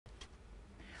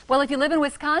Well, if you live in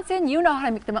Wisconsin, you know how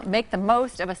to make the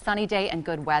most of a sunny day and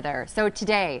good weather. So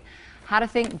today, how to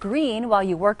think green while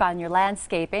you work on your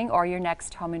landscaping or your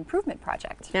next home improvement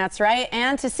project. That's right.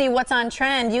 And to see what's on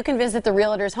trend, you can visit the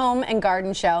REALTORS Home and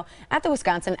Garden Show at the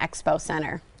Wisconsin Expo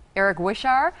Center. Eric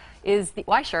Weishaar is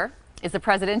the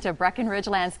president of Breckenridge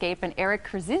Landscape, and Eric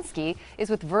Kurzynski is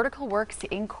with Vertical Works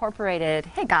Incorporated.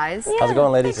 Hey guys. Yeah, how's it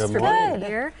going, ladies? Thanks for being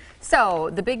here. So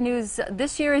the big news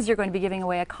this year is you're going to be giving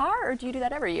away a car, or do you do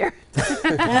that every year?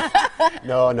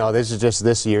 No, this is just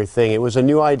this year thing. It was a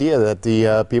new idea that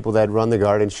the people that run the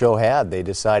garden show had. They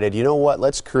decided, you know what,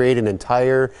 let's create an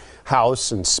entire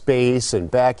house and space and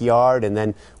backyard, and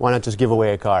then why not just give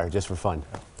away a car just for fun?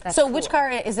 So which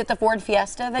car is it? The Ford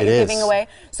Fiesta that you're giving away?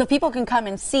 So people can come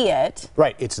and see it.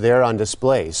 Right, it's there on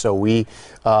display. So we,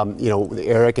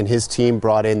 Eric and his team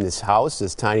brought in this house,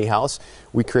 this tiny house.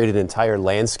 We created an entire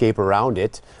landscape around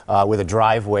it with a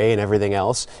driveway and everything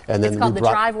else. And then it's called the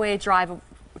driveway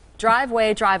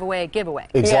drive away giveaway.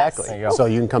 Exactly. Yes. So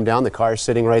you can come down, the car's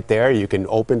sitting right there. You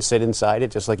can sit inside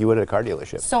it just like you would at a car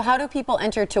dealership. So how do people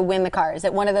enter to win the car? Is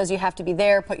it one of those you have to be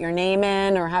there, put your name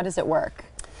in, or how does it work?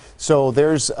 So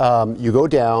there's, you go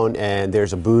down and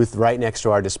there's a booth right next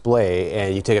to our display,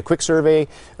 and you take a quick survey,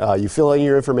 you fill in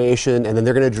your information, and then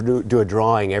they're going to do a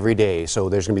drawing every day. So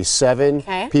there's going to be 7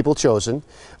 people chosen,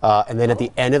 and then at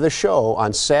the end of the show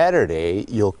on Saturday,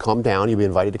 you'll come down, you'll be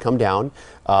invited to come down,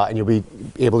 and you'll be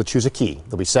able to choose a key.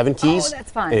 There'll be 7 keys. Oh,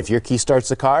 that's fun. And if your key starts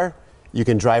the car, you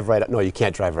can drive right out. No, you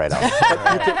can't drive right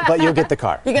out, but you'll get the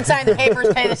car. You can sign the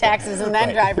papers, pay the taxes, and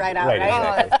then drive right out, right?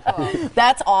 Oh, that's cool.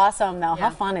 That's awesome, though. Yeah. How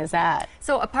fun is that?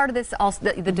 So a part of this,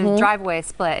 also, the driveway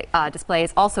display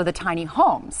is also the tiny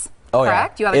homes. Oh,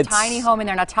 correct? yeah. You have a tiny home in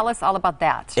there. Now tell us all about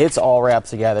that. It's all wrapped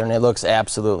together, and it looks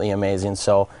absolutely amazing.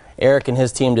 So Eric and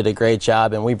his team did a great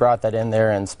job, and we brought that in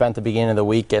there and spent the beginning of the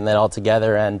week getting that all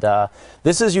together. And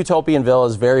this is Utopian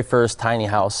Villa's very first tiny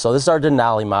house. So this is our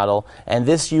Denali model, and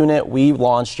this unit we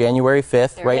launched January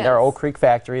 5th right in our Oak Creek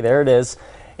factory. There it is.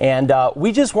 And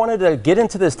we just wanted to get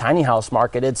into this tiny house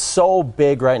market. It's so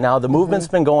big right now. The movement's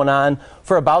been going on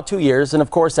for about 2 years, and of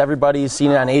course everybody's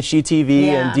seen it on HGTV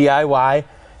and DIY.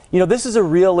 You know, this is a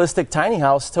realistic tiny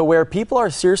house to where people are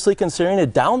seriously considering to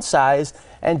downsize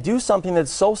and do something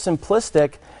that's so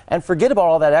simplistic and forget about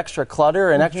all that extra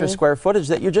clutter and extra square footage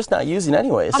that you're just not using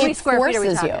anyways. How many square feet are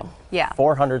we talking? Yeah.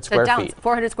 400 square feet.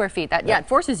 400 square feet. That, it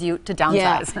forces you to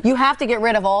downsize. Yeah. You have to get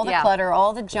rid of all the clutter,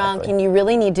 all the junk, and you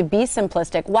really need to be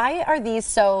simplistic. Why are these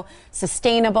so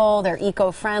sustainable? They're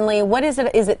eco-friendly. What is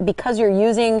it? Is it because you're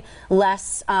using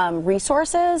less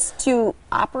resources to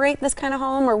operate this kind of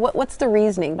home, or what's the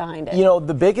reasoning behind it? You know,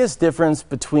 the biggest difference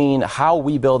between how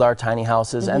we build our tiny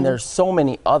houses, and there's so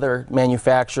many other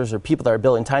manufacturers or people that are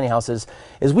building tiny houses,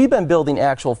 is we've been building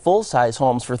actual full-size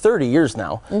homes for 30 years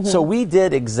now. So we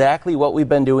did exactly what we've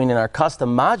been doing in our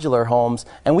custom modular homes,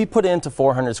 and we put it into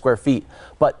 400 square feet.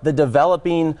 But the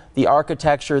developing, the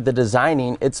architecture, the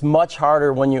designing, it's much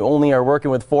harder when you only are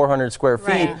working with 400 square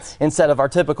feet instead of our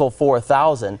typical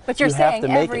 4,000. But you're saying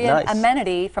every nice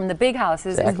amenity from the big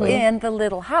houses is in the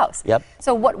little house. Yep.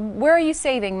 So where are you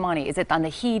saving money? Is it on the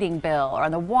heating bill or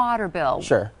on the water bill?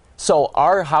 Sure. So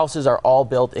our houses are all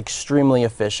built extremely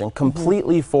efficient,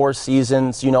 completely 4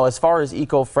 seasons. You know, as far as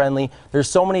eco-friendly, there's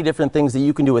so many different things that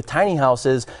you can do with tiny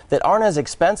houses that aren't as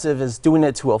expensive as doing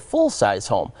it to a full-size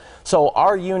home. So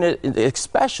our unit,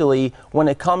 especially when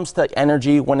it comes to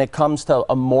energy, when it comes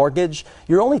to a mortgage,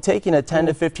 you're only taking a 10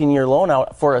 to 15-year loan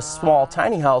out for a small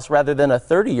tiny house rather than a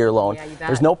 30-year loan. Yeah, you bet.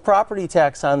 There's no property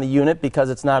tax on the unit because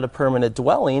it's not a permanent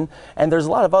dwelling, and there's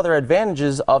a lot of other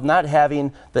advantages of not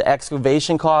having the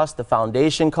excavation cost, the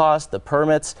foundation cost, the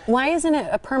permits. Why isn't it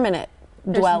a permanent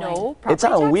dwelling? No it's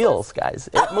on wheels, guys.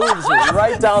 It moves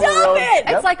right down the road.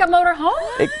 It's like a motor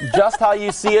home? Just how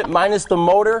you see it, minus the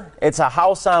motor, it's a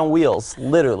house on wheels,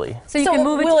 literally. So you can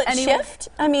move it will to it anywhere? shift?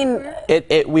 I mean,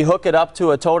 we hook it up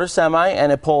to a toter semi,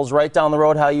 and it pulls right down the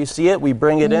road how you see it. We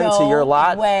bring it into your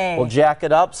lot. We'll jack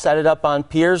it up, set it up on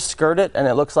piers, skirt it, and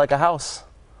it looks like a house.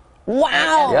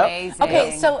 Wow. Amazing.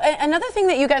 Okay, so another thing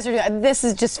that you guys are doing, this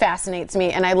just fascinates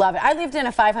me, and I love it. I lived in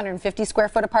a 550 square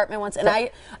foot apartment once, and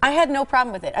I had no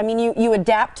problem with it. I mean, you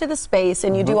adapt to the space,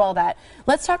 and you do all that.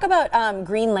 Let's talk about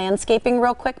green landscaping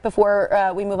real quick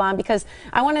before we move on, because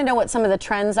I want to know what some of the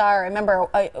trends are. I remember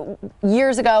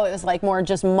years ago, it was like more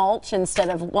just mulch instead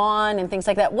of lawn and things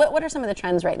like that. What are some of the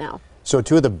trends right now? So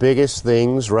 2 of the biggest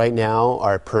things right now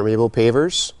are permeable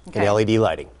pavers and LED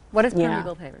lighting. What is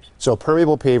permeable pavers? So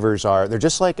permeable pavers they're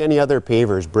just like any other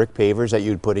pavers, brick pavers that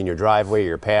you'd put in your driveway,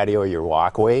 your patio, or your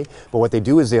walkway. But what they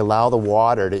do is they allow the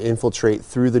water to infiltrate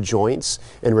through the joints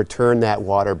and return that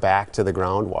water back to the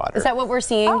groundwater. Is that what we're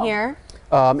seeing here?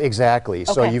 Exactly.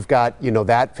 So Okay. you've got, you know,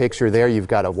 that picture there. You've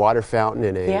got a water fountain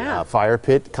and a fire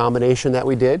pit combination that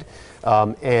we did.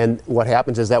 And what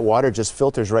happens is that water just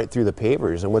filters right through the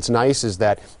pavers. And what's nice is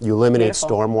that you eliminate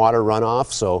stormwater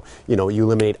runoff. So, you know, you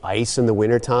eliminate ice in the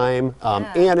wintertime.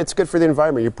 And it's good for the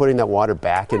environment. You're putting that water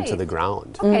back into the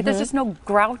ground. Okay, there's just no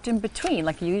grout in between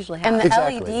like you usually have. And the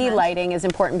Exactly. LED lighting is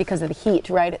important because of the heat,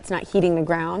 right? It's not heating the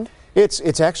ground.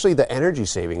 It's actually the energy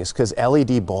savings because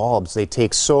LED bulbs, they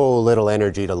take so little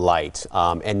energy to light.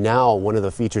 And now one of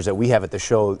the features that we have at the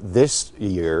show this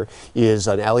year is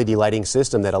an LED lighting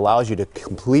system that allows you to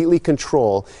completely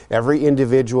control every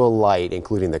individual light,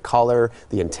 including the color,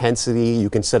 the intensity. You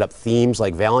can set up themes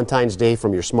like Valentine's Day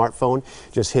from your smartphone.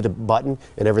 Just hit a button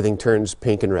and everything turns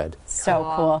pink and red.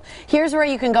 So cool. Here's where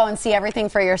you can go and see everything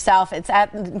for yourself. It's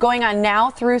going on now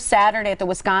through Saturday at the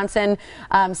Wisconsin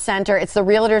Center. It's the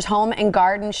Realtors Home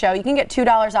Garden Show. You can get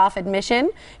 $2 off admission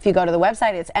if you go to the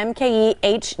website. It's mkehgs.com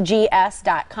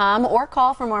or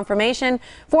call for more information,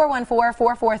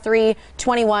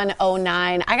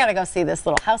 414-443-2109. I got to go see this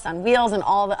little house on wheels and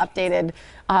all the updated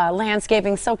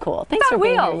landscaping. So cool. Thanks for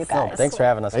being here, you guys. Thanks for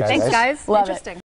having us, guys. Thanks, guys. Love it. Interesting.